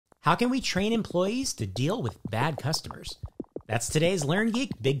How can we train employees to deal with bad customers? That's today's LearnGeek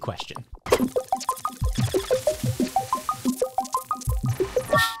Big Question.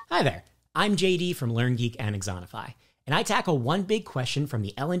 Hi there, I'm JD from LearnGeek and Exonify, and I tackle one big question from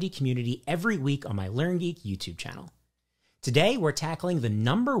the L&D community every week on my LearnGeek YouTube channel. Today, we're tackling the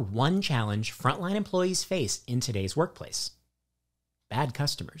 #1 challenge frontline employees face in today's workplace: bad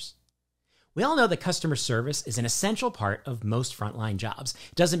customers. We all know that customer service is an essential part of most frontline jobs.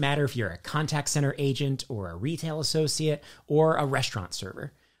 It doesn't matter if you're a contact center agent or a retail associate or a restaurant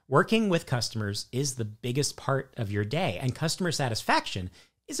server. Working with customers is the biggest part of your day, and customer satisfaction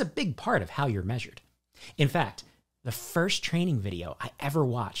is a big part of how you're measured. In fact, the first training video I ever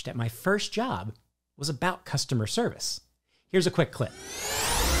watched at my first job was about customer service. Here's a quick clip.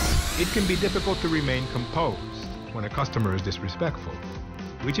 It can be difficult to remain composed when a customer is disrespectful,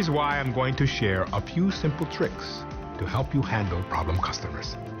 which is why I'm going to share a few simple tricks to help you handle problem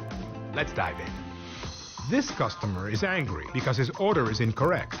customers. Let's dive in. This customer is angry because his order is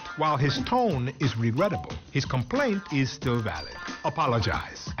incorrect, while his tone is regrettable. His complaint is still valid.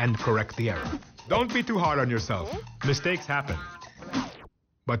 Apologize and correct the error. Don't be too hard on yourself. Mistakes happen.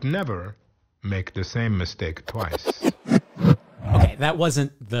 But never make the same mistake twice. Okay, that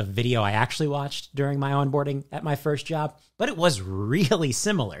wasn't the video I actually watched during my onboarding at my first job, but it was really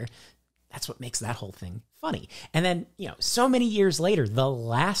similar. That's what makes that whole thing funny. And then, so many years later, the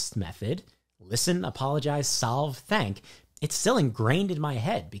last method, listen, apologize, solve, thank, it's still ingrained in my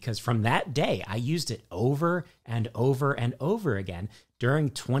head because from that day, I used it over and over and over again during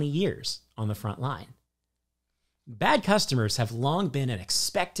 20 years on the front line. Bad customers have long been an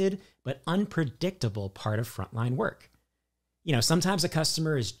expected but unpredictable part of frontline work. Sometimes a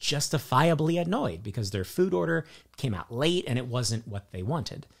customer is justifiably annoyed because their food order came out late and it wasn't what they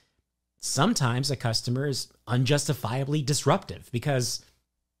wanted. Sometimes a customer is unjustifiably disruptive because,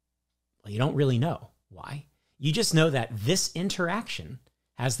 you don't really know why. You just know that this interaction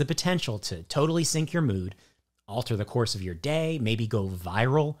has the potential to totally sink your mood, alter the course of your day, maybe go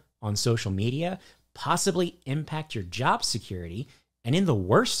viral on social media, possibly impact your job security, and in the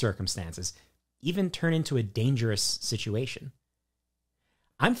worst circumstances, even turn into a dangerous situation.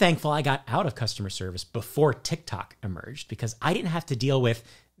 I'm thankful I got out of customer service before TikTok emerged because I didn't have to deal with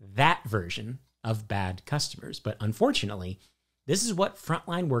that version of bad customers. But unfortunately, this is what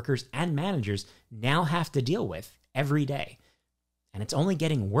frontline workers and managers now have to deal with every day. And it's only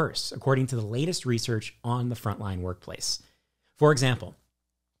getting worse, according to the latest research on the frontline workplace. For example,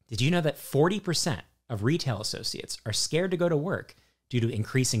 did you know that 40% of retail associates are scared to go to work due to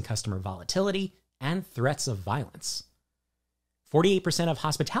increasing customer volatility and threats of violence? 48% of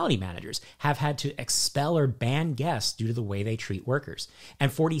hospitality managers have had to expel or ban guests due to the way they treat workers. And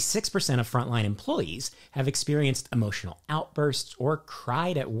 46% of frontline employees have experienced emotional outbursts or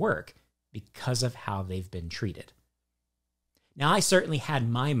cried at work because of how they've been treated. Now, I certainly had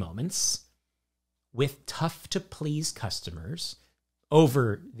my moments with tough-to-please customers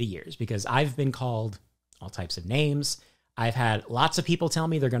over the years because I've been called all types of names. I've had lots of people tell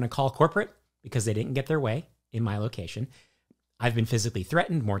me they're going to call corporate because they didn't get their way in my location. I've been physically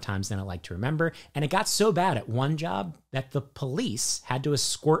threatened more times than I like to remember, and it got so bad at one job that the police had to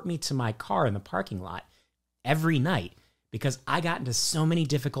escort me to my car in the parking lot every night because I got into so many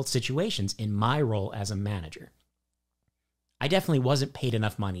difficult situations in my role as a manager. I definitely wasn't paid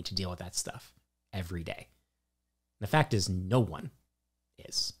enough money to deal with that stuff every day. The fact is, no one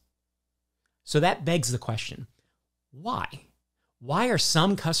is. So that begs the question, why? Why are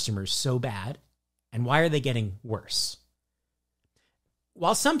some customers so bad, and why are they getting worse?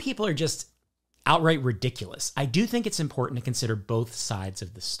 While some people are just outright ridiculous, I do think it's important to consider both sides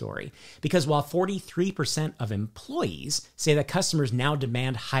of the story. Because while 43% of employees say that customers now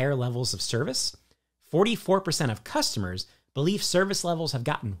demand higher levels of service, 44% of customers believe service levels have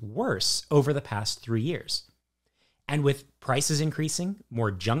gotten worse over the past 3 years. And with prices increasing, more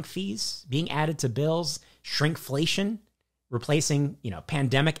junk fees being added to bills, shrinkflation replacing,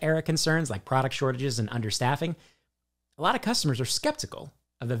 pandemic-era concerns like product shortages and understaffing, a lot of customers are skeptical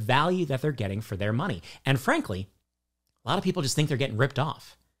of the value that they're getting for their money. And frankly, a lot of people just think they're getting ripped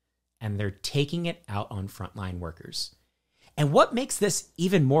off, and they're taking it out on frontline workers. And what makes this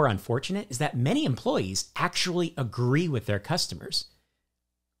even more unfortunate is that many employees actually agree with their customers.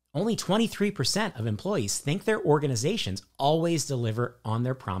 Only 23% of employees think their organizations always deliver on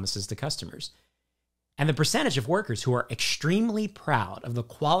their promises to customers. And the percentage of workers who are extremely proud of the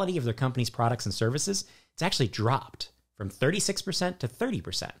quality of their company's products and services, it's actually dropped from 36% to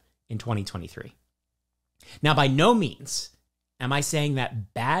 30% in 2023. Now, by no means am I saying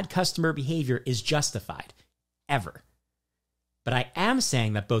that bad customer behavior is justified, ever. But I am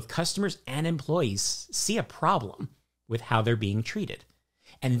saying that both customers and employees see a problem with how they're being treated.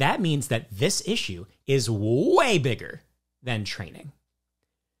 And that means that this issue is way bigger than training.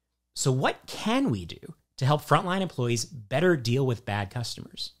 So what can we do to help frontline employees better deal with bad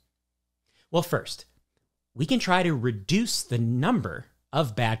customers? Well, first, we can try to reduce the number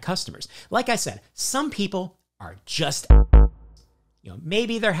of bad customers. Like I said, some people are just,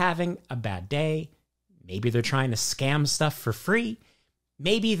 maybe they're having a bad day. Maybe they're trying to scam stuff for free.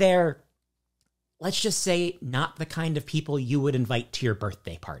 Maybe they're, let's just say, not the kind of people you would invite to your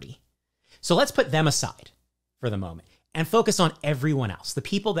birthday party. So let's put them aside for the moment and focus on everyone else, the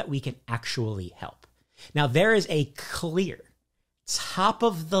people that we can actually help. Now, there is a clear, top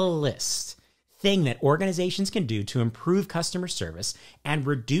of the list thing that organizations can do to improve customer service and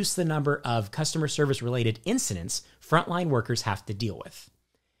reduce the number of customer service related incidents frontline workers have to deal with.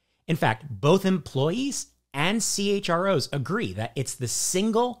 In fact, both employees and CHROs agree that it's the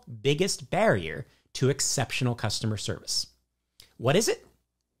single biggest barrier to exceptional customer service. What is it?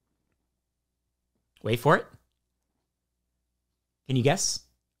 Wait for it. Can you guess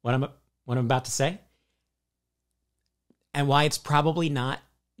what I'm about to say? And why it's probably not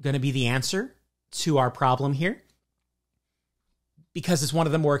going to be the answer to our problem here? Because it's one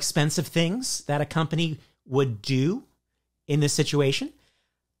of the more expensive things that a company would do in this situation.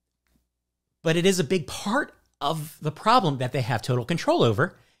 But it is a big part of the problem that they have total control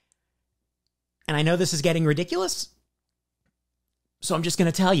over. And I know this is getting ridiculous, so I'm just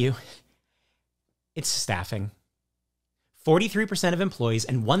going to tell you, it's staffing. 43% of employees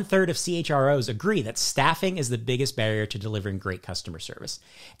and 1/3 of CHROs agree that staffing is the biggest barrier to delivering great customer service.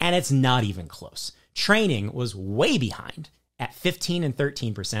 And it's not even close. Training was way behind at 15 and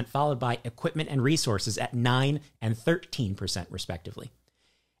 13%, followed by equipment and resources at 9 and 13%, respectively.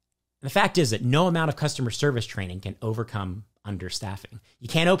 And the fact is that no amount of customer service training can overcome understaffing. You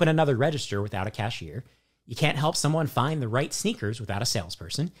can't open another register without a cashier. You can't help someone find the right sneakers without a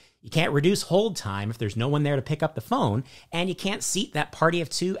salesperson. You can't reduce hold time if there's no one there to pick up the phone. And you can't seat that party of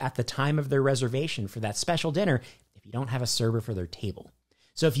two at the time of their reservation for that special dinner if you don't have a server for their table.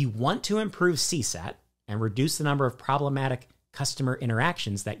 So if you want to improve CSAT and reduce the number of problematic customer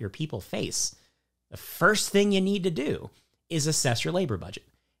interactions that your people face, the first thing you need to do is assess your labor budget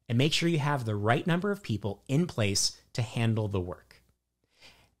and make sure you have the right number of people in place to handle the work.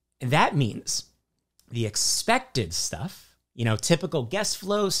 And that means the expected stuff, typical guest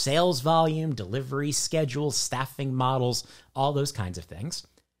flow, sales volume, delivery schedules, staffing models, all those kinds of things.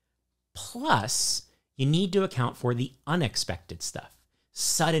 Plus, you need to account for the unexpected stuff.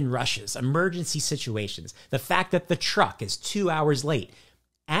 Sudden rushes, emergency situations, the fact that the truck is 2 hours late,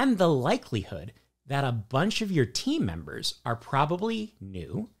 and the likelihood that a bunch of your team members are probably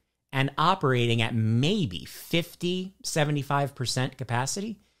new and operating at maybe 50, 75%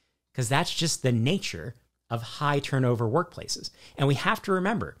 capacity, because that's just the nature of high turnover workplaces. And we have to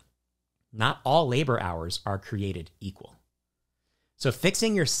remember, not all labor hours are created equal. So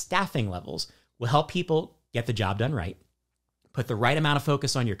fixing your staffing levels will help people get the job done right, put the right amount of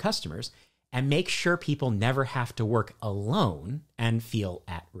focus on your customers, and make sure people never have to work alone and feel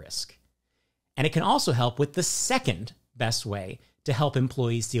at risk. And it can also help with the second best way to help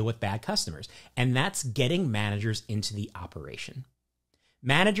employees deal with bad customers, and that's getting managers into the operation.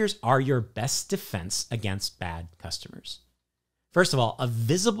 Managers are your best defense against bad customers. First of all, a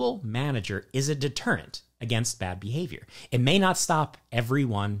visible manager is a deterrent against bad behavior. It may not stop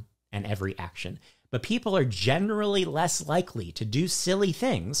everyone and every action, but people are generally less likely to do silly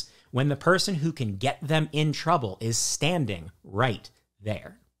things when the person who can get them in trouble is standing right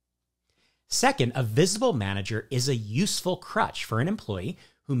there. Second, a visible manager is a useful crutch for an employee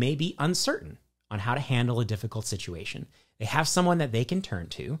who may be uncertain on how to handle a difficult situation. They have someone that they can turn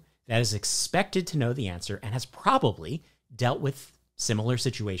to that is expected to know the answer and has probably dealt with similar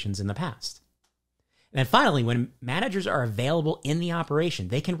situations in the past. And then finally, when managers are available in the operation,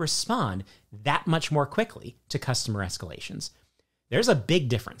 they can respond that much more quickly to customer escalations. There's a big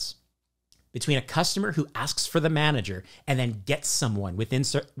difference between a customer who asks for the manager and then gets someone within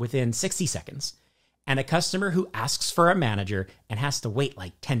 60 seconds and a customer who asks for a manager and has to wait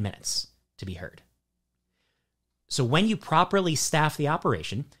like 10 minutes to be heard. So when you properly staff the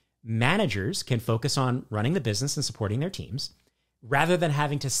operation, managers can focus on running the business and supporting their teams rather than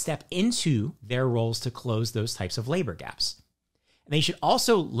having to step into their roles to close those types of labor gaps. And they should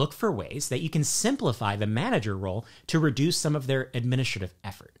also look for ways that you can simplify the manager role to reduce some of their administrative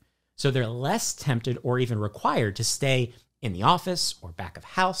effort, so they're less tempted or even required to stay in the office or back of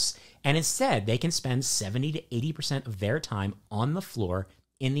house, and instead they can spend 70 to 80% of their time on the floor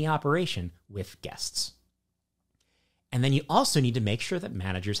in the operation with guests. And then you also need to make sure that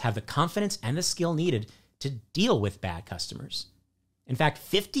managers have the confidence and the skill needed to deal with bad customers. In fact,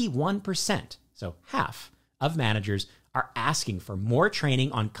 51%, so half of managers, are asking for more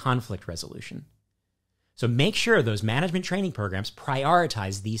training on conflict resolution. So make sure those management training programs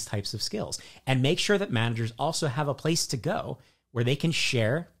prioritize these types of skills, and make sure that managers also have a place to go where they can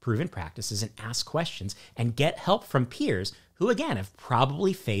share proven practices and ask questions and get help from peers who, again, have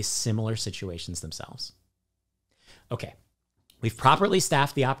probably faced similar situations themselves. Okay, we've properly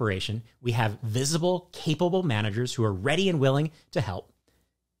staffed the operation. We have visible, capable managers who are ready and willing to help.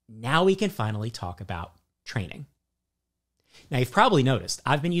 Now we can finally talk about training. Now, you've probably noticed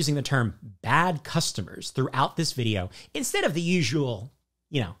I've been using the term bad customers throughout this video instead of the usual,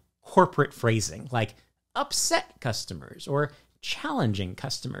 corporate phrasing like upset customers or challenging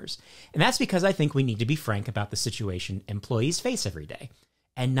customers. And that's because I think we need to be frank about the situation employees face every day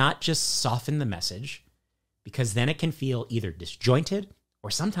and not just soften the message, because then it can feel either disjointed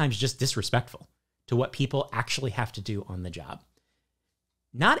or sometimes just disrespectful to what people actually have to do on the job.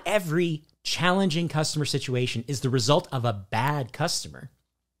 Not every challenging customer situation is the result of a bad customer,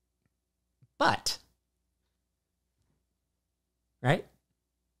 but, right?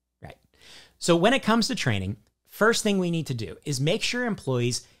 So when it comes to training, first thing we need to do is make sure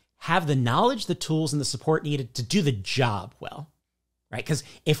employees have the knowledge, the tools, and the support needed to do the job well, right? Because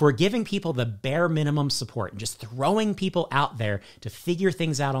if we're giving people the bare minimum support and just throwing people out there to figure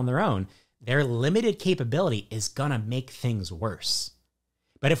things out on their own, their limited capability is going to make things worse.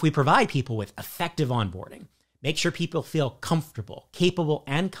 But if we provide people with effective onboarding, make sure people feel comfortable, capable,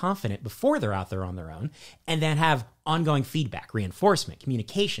 and confident before they're out there on their own, and then have ongoing feedback, reinforcement,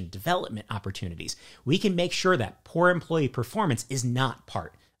 communication, development opportunities, we can make sure that poor employee performance is not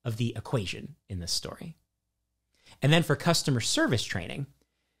part of the equation in this story. And then for customer service training,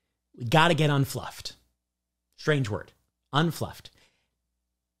 we got to get unfluffed. Strange word, unfluffed.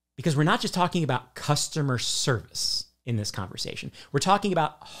 Because we're not just talking about customer service in this conversation. We're talking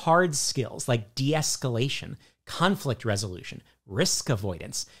about hard skills like de-escalation, conflict resolution, risk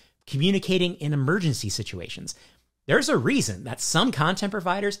avoidance, communicating in emergency situations. There's a reason that some content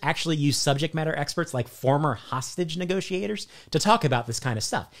providers actually use subject matter experts like former hostage negotiators to talk about this kind of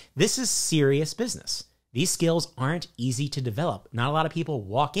stuff. This is serious business. These skills aren't easy to develop. Not a lot of people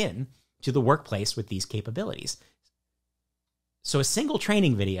walk in to the workplace with these capabilities. So a single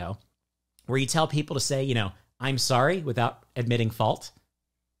training video where you tell people to say, I'm sorry without admitting fault,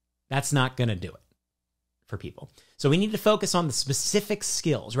 that's not going to do it for people. So we need to focus on the specific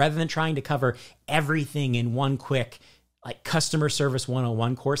skills rather than trying to cover everything in one quick customer service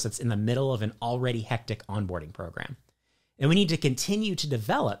 101 course that's in the middle of an already hectic onboarding program. And we need to continue to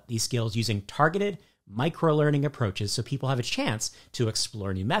develop these skills using targeted micro-learning approaches so people have a chance to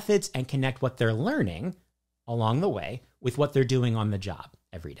explore new methods and connect what they're learning along the way with what they're doing on the job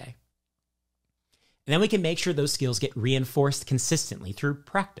every day. And then we can make sure those skills get reinforced consistently through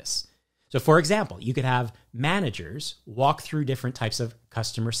practice. So for example, you could have managers walk through different types of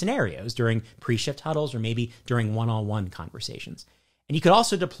customer scenarios during pre-shift huddles or maybe during one-on-one conversations. And you could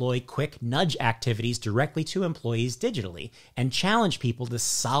also deploy quick nudge activities directly to employees digitally and challenge people to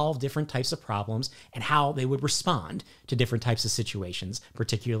solve different types of problems and how they would respond to different types of situations,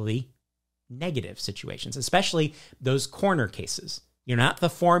 particularly negative situations, especially those corner cases. You're not the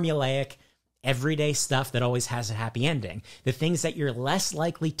formulaic everyday stuff that always has a happy ending, the things that you're less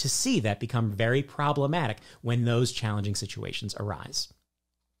likely to see that become very problematic when those challenging situations arise.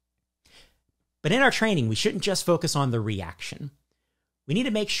 But in our training, we shouldn't just focus on the reaction. We need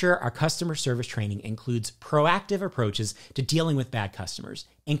to make sure our customer service training includes proactive approaches to dealing with bad customers,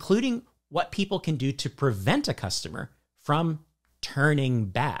 including what people can do to prevent a customer from turning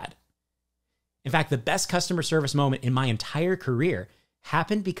bad. In fact, the best customer service moment in my entire career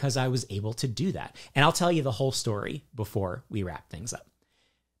happened because I was able to do that. And I'll tell you the whole story before we wrap things up.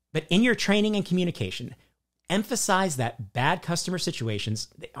 But in your training and communication, emphasize that bad customer situations,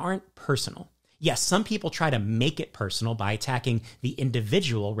 they aren't personal. Yes, some people try to make it personal by attacking the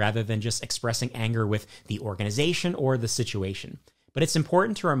individual rather than just expressing anger with the organization or the situation. But it's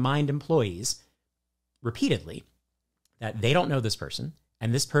important to remind employees repeatedly that they don't know this person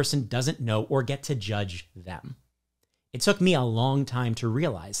and this person doesn't know or get to judge them. It took me a long time to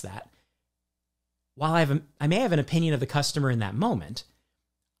realize that. While I may have an opinion of the customer in that moment,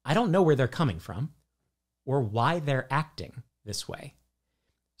 I don't know where they're coming from or why they're acting this way.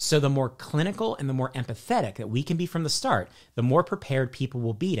 So the more clinical and the more empathetic that we can be from the start, the more prepared people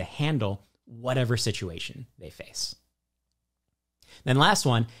will be to handle whatever situation they face. Then last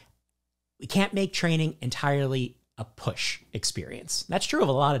one, we can't make training entirely a push experience. That's true of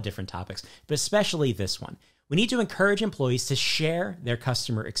a lot of different topics, but especially this one. We need to encourage employees to share their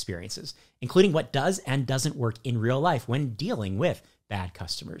customer experiences, including what does and doesn't work in real life when dealing with bad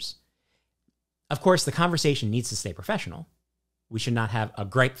customers. Of course, the conversation needs to stay professional. We should not have a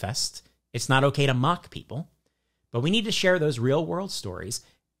gripe fest. It's not okay to mock people, but we need to share those real world stories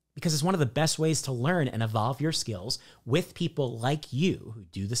because it's one of the best ways to learn and evolve your skills with people like you who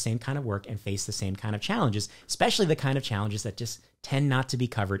do the same kind of work and face the same kind of challenges, especially the kind of challenges that just tend not to be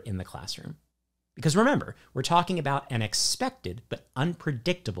covered in the classroom. Because remember, we're talking about an expected but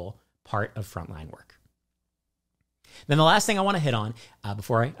unpredictable part of frontline work. Then the last thing I want to hit on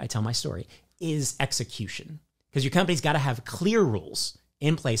before I tell my story is execution. Because your company's got to have clear rules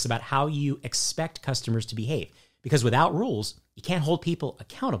in place about how you expect customers to behave. Because without rules, you can't hold people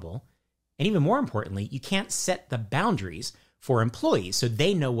accountable. And even more importantly, you can't set the boundaries for employees so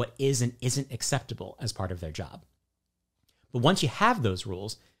they know what is and isn't acceptable as part of their job. But once you have those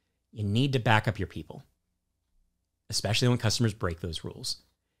rules, you need to back up your people, especially when customers break those rules.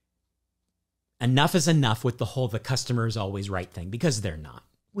 Enough is enough with the customer is always right thing, because they're not.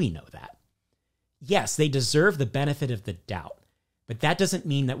 We know that. Yes, they deserve the benefit of the doubt, but that doesn't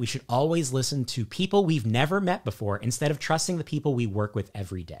mean that we should always listen to people we've never met before instead of trusting the people we work with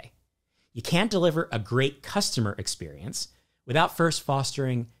every day. You can't deliver a great customer experience without first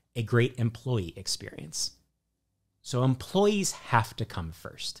fostering a great employee experience. So employees have to come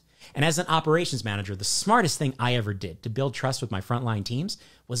first. And as an operations manager, the smartest thing I ever did to build trust with my frontline teams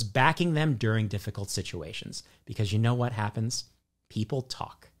was backing them during difficult situations. Because you know what happens? People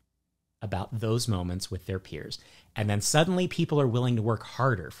talk about those moments with their peers. And then suddenly people are willing to work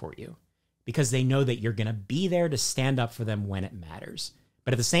harder for you because they know that you're going to be there to stand up for them when it matters.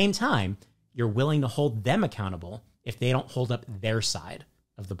 But at the same time, you're willing to hold them accountable if they don't hold up their side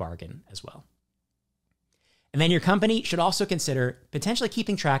of the bargain as well. And then your company should also consider potentially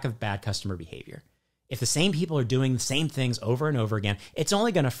keeping track of bad customer behavior. If the same people are doing the same things over and over again, it's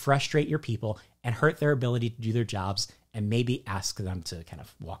only going to frustrate your people and hurt their ability to do their jobs and maybe ask them to kind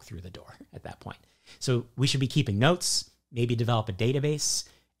of walk through the door at that point. So we should be keeping notes, maybe develop a database,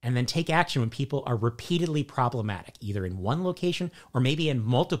 and then take action when people are repeatedly problematic, either in one location or maybe in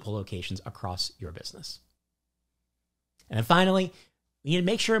multiple locations across your business. And then finally, we need to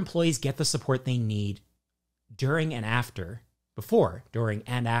make sure employees get the support they need during and after, before, during,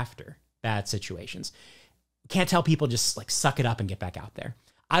 and after bad situations. We can't tell people just like suck it up and get back out there.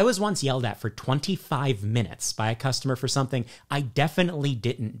 I was once yelled at for 25 minutes by a customer for something I definitely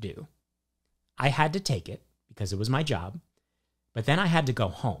didn't do. I had to take it because it was my job, but then I had to go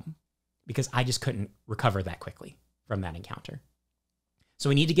home because I just couldn't recover that quickly from that encounter. So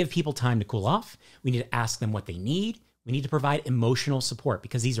we need to give people time to cool off. We need to ask them what they need. We need to provide emotional support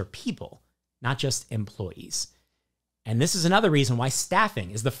because these are people, not just employees. And this is another reason why staffing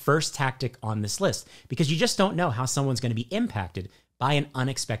is the first tactic on this list, because you just don't know how someone's going to be impacted by an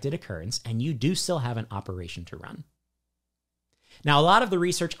unexpected occurrence, and you do still have an operation to run. Now, a lot of the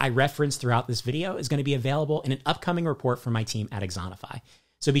research I referenced throughout this video is going to be available in an upcoming report from my team at Exonify.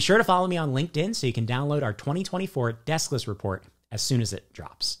 So be sure to follow me on LinkedIn so you can download our 2024 Deskless report as soon as it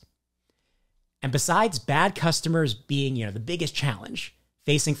drops. And besides bad customers being, the biggest challenge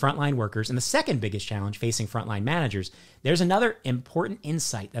facing frontline workers and the second biggest challenge facing frontline managers, there's another important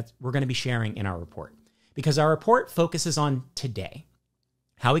insight that we're going to be sharing in our report. Because our report focuses on today,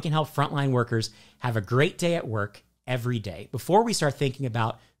 how we can help frontline workers have a great day at work every day before we start thinking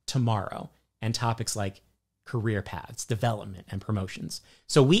about tomorrow and topics like career paths, development, and promotions.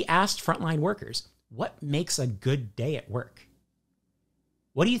 So we asked frontline workers, what makes a good day at work?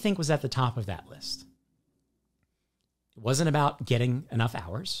 What do you think was at the top of that list? It wasn't about getting enough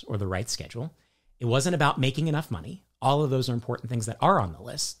hours or the right schedule. It wasn't about making enough money. All of those are important things that are on the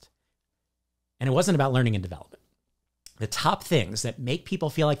list. And it wasn't about learning and development. The top things that make people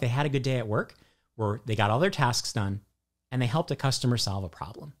feel like they had a good day at work were they got all their tasks done and they helped a customer solve a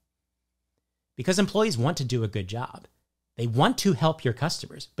problem. Because employees want to do a good job. They want to help your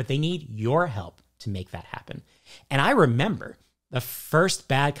customers, but they need your help to make that happen. And I remember the first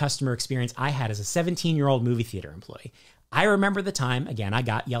bad customer experience I had as a 17-year-old movie theater employee. I remember the time, again, I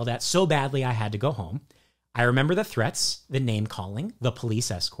got yelled at so badly I had to go home. I remember the threats, the name calling, the police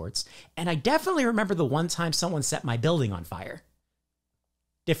escorts, and I definitely remember the one time someone set my building on fire.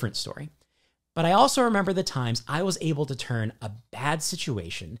 Different story. But I also remember the times I was able to turn a bad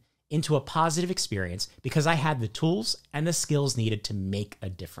situation into a positive experience because I had the tools and the skills needed to make a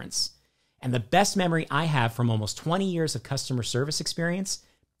difference. And the best memory I have from almost 20 years of customer service experience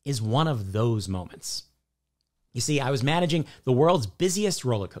is one of those moments. You see, I was managing the world's busiest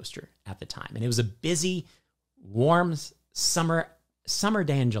roller coaster at the time, and it was a busy, warm summer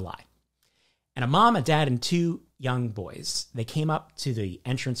day in July. And a mom, a dad, and two young boys, they came up to the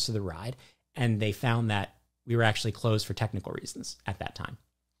entrance to the ride, and they found that we were actually closed for technical reasons at that time.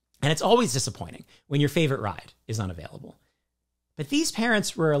 And it's always disappointing when your favorite ride is unavailable. But these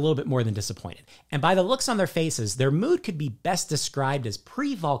parents were a little bit more than disappointed. And by the looks on their faces, their mood could be best described as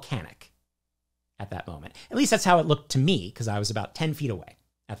pre-volcanic at that moment. At least that's how it looked to me, because I was about 10 feet away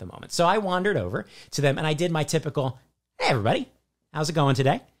at the moment. So I wandered over to them and I did my typical, "Hey, everybody, how's it going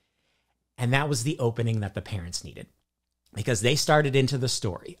today?" And that was the opening that the parents needed, because they started into the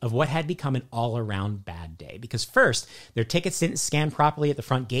story of what had become an all-around bad day. Because first, their tickets didn't scan properly at the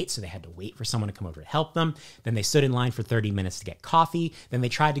front gate, so they had to wait for someone to come over to help them. Then they stood in line for 30 minutes to get coffee. Then they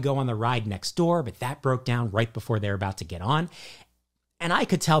tried to go on the ride next door, but that broke down right before they were about to get on. And I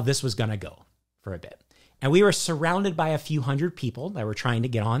could tell this was going to go for a bit. And we were surrounded by a few hundred people that were trying to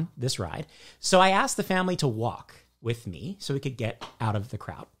get on this ride. So I asked the family to walk with me so we could get out of the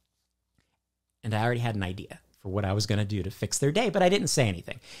crowd. And I already had an idea for what I was going to do to fix their day, but I didn't say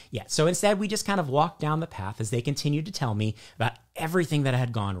anything yet. So instead, we just kind of walked down the path as they continued to tell me about everything that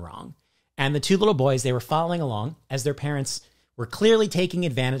had gone wrong. And the two little boys, they were following along as their parents were clearly taking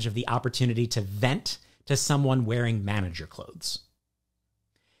advantage of the opportunity to vent to someone wearing manager clothes.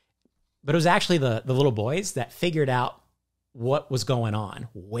 But it was actually the little boys that figured out what was going on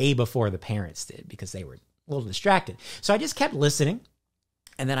way before the parents did, because they were a little distracted. So I just kept listening.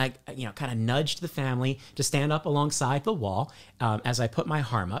 And then I, kind of nudged the family to stand up alongside the wall as I put my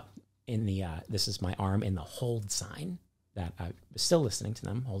arm up in the, this is my arm in the hold sign that I was still listening to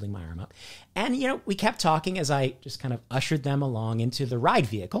them, holding my arm up. And, we kept talking as I just kind of ushered them along into the ride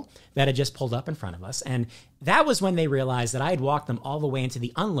vehicle that had just pulled up in front of us. And that was when they realized that I had walked them all the way into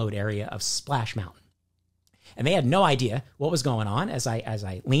the unload area of Splash Mountain. And they had no idea what was going on as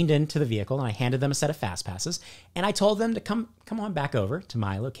I leaned into the vehicle and I handed them a set of fast passes. And I told them to come on back over to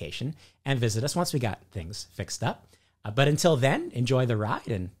my location and visit us once we got things fixed up. But until then, enjoy the ride.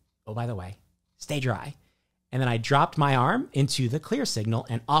 And, oh, by the way, stay dry. And then I dropped my arm into the clear signal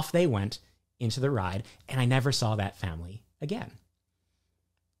and off they went into the ride. And I never saw that family again.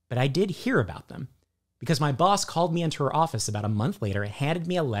 But I did hear about them because my boss called me into her office about a month later and handed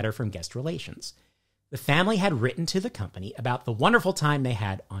me a letter from guest relations. The family had written to the company about the wonderful time they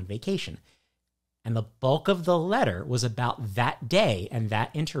had on vacation. And the bulk of the letter was about that day and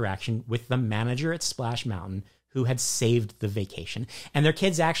that interaction with the manager at Splash Mountain who had saved the vacation. And their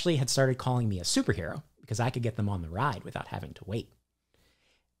kids actually had started calling me a superhero because I could get them on the ride without having to wait.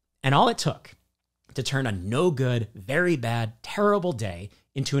 And all it took to turn a no good, very bad, terrible day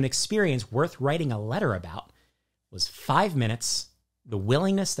into an experience worth writing a letter about was 5 minutes, the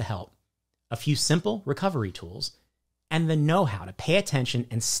willingness to help, a few simple recovery tools, and the know-how to pay attention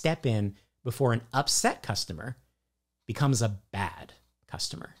and step in before an upset customer becomes a bad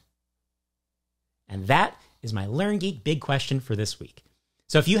customer. And that is my LearnGeek Big Question for this week.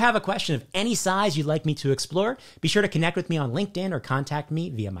 So if you have a question of any size you'd like me to explore, be sure to connect with me on LinkedIn or contact me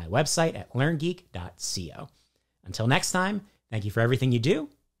via my website at learngeek.co. Until next time, thank you for everything you do.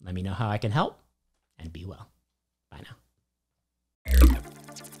 Let me know how I can help, and be well. Bye now.